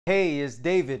Hey, it's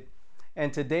David,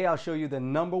 and today I'll show you the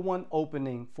 #1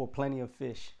 opening for Plenty of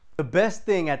Fish. The best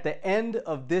thing at the end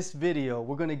of this video,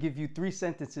 we're gonna give you 3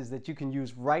 sentences that you can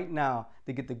use right now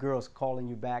to get the girls calling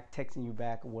you back, texting you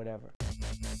back, or whatever.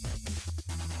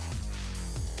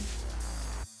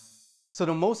 So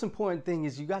the most important thing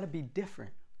is you gotta be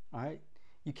different, all right?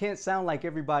 You can't sound like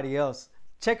everybody else.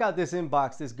 Check out this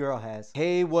inbox this girl has.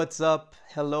 Hey, what's up?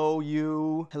 Hello,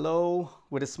 you. Hello,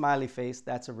 with a smiley face.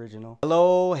 That's original.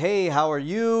 Hello, hey, how are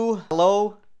you?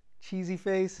 Hello, cheesy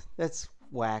face. That's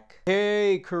whack.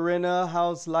 Hey, Corinna,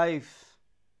 how's life?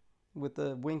 With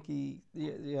the winky.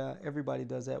 Yeah, everybody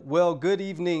does that. Well, good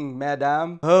evening,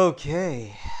 madame.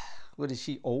 Okay. What is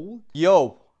she, old?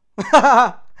 Yo.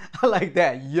 I like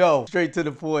that. Yo. Straight to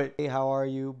the point. Hey, how are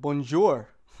you? Bonjour.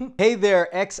 Hey there,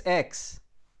 XX.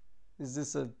 Is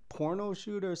this a porno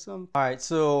shoot or something? All right,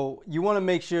 so you want to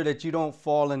make sure that you don't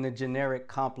fall in the generic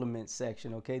compliment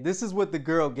section, okay? This is what the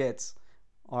girl gets,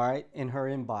 all right, in her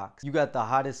inbox. You got the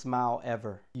hottest smile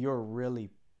ever. You're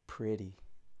really pretty.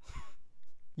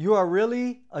 You are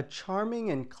really a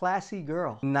charming and classy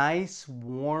girl. Nice,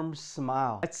 warm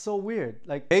smile. That's so weird.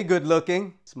 Like, hey, good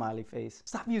looking. Smiley face.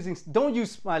 Don't use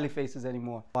smiley faces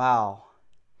anymore. Wow.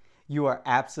 You are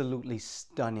absolutely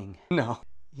stunning. No.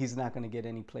 He's not going to get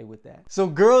any play with that. So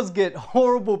girls get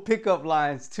horrible pickup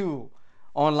lines too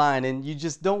online, and you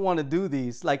just don't want to do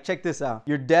these. Like, check this out.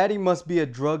 Your daddy must be a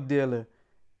drug dealer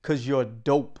because you're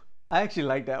dope. I actually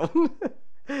like that one.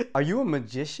 Are you a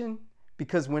magician?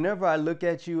 Because whenever I look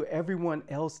at you, everyone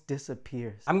else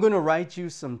disappears. I'm going to write you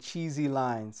some cheesy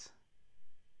lines.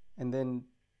 And then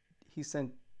he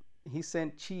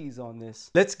sent cheese on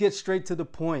this. Let's get straight to the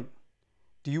point.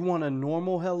 Do you want a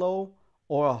normal hello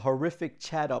or a horrific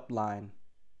chat up line?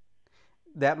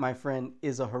 That, my friend,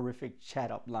 is a horrific chat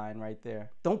up line right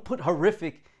there. Don't put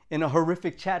horrific in a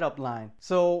horrific chat up line.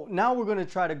 So now we're gonna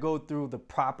try to go through the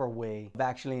proper way of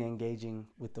actually engaging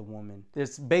with the woman.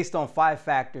 It's based on 5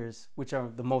 factors, which are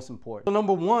the most important. So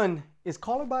 #1 is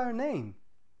call her by her name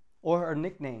or her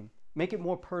nickname. Make it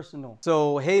more personal.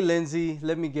 So, hey, Lindsay,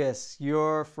 let me guess,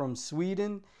 you're from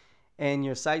Sweden and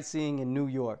you're sightseeing in New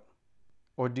York.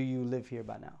 Or do you live here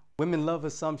by now? Women love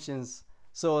assumptions.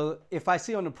 So if I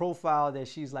see on the profile that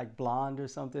she's like blonde or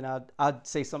something, I'd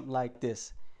say something like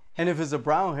this. And if it's a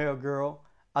brown hair girl,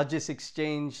 I'll just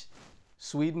exchange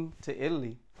Sweden to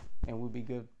Italy and we'll be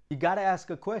good. You gotta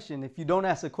ask a question. If you don't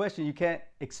ask a question, you can't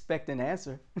expect an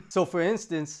answer. So for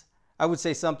instance, I would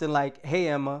say something like, hey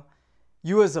Emma,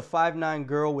 you as a 5'9"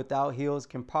 girl without heels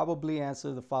can probably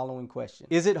answer the following question.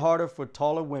 Is it harder for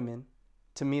taller women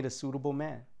to meet a suitable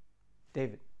man?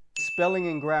 David. Spelling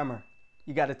and grammar,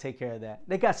 you got to take care of that.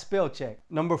 They got spell check.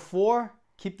 #4,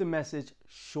 keep the message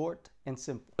short and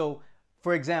simple. So,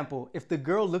 for example, if the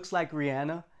girl looks like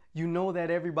Rihanna, you know that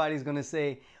everybody's going to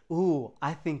say, ooh,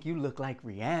 I think you look like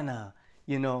Rihanna.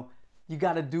 You know, you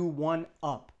got to do one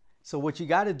up. So what you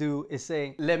got to do is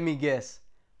say, let me guess,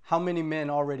 how many men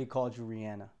already called you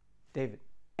Rihanna? David.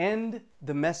 End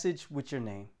the message with your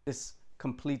name. This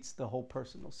completes the whole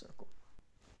personal circle.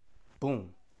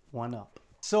 Boom. One up.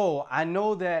 So I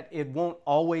know that it won't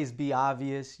always be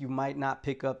obvious. You might not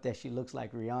pick up that she looks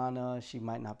like Rihanna. She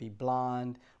might not be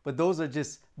blonde, but those are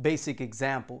just basic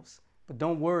examples. But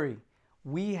don't worry.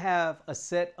 We have a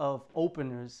set of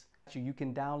openers. You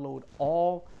can download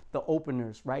all the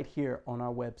openers right here on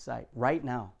our website right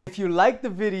now. If you like the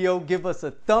video, give us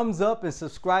a thumbs up and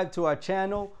subscribe to our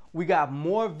channel. We got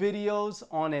more videos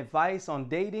on advice on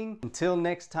dating. Until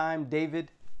next time,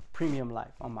 David, Premium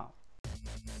Life. I'm out.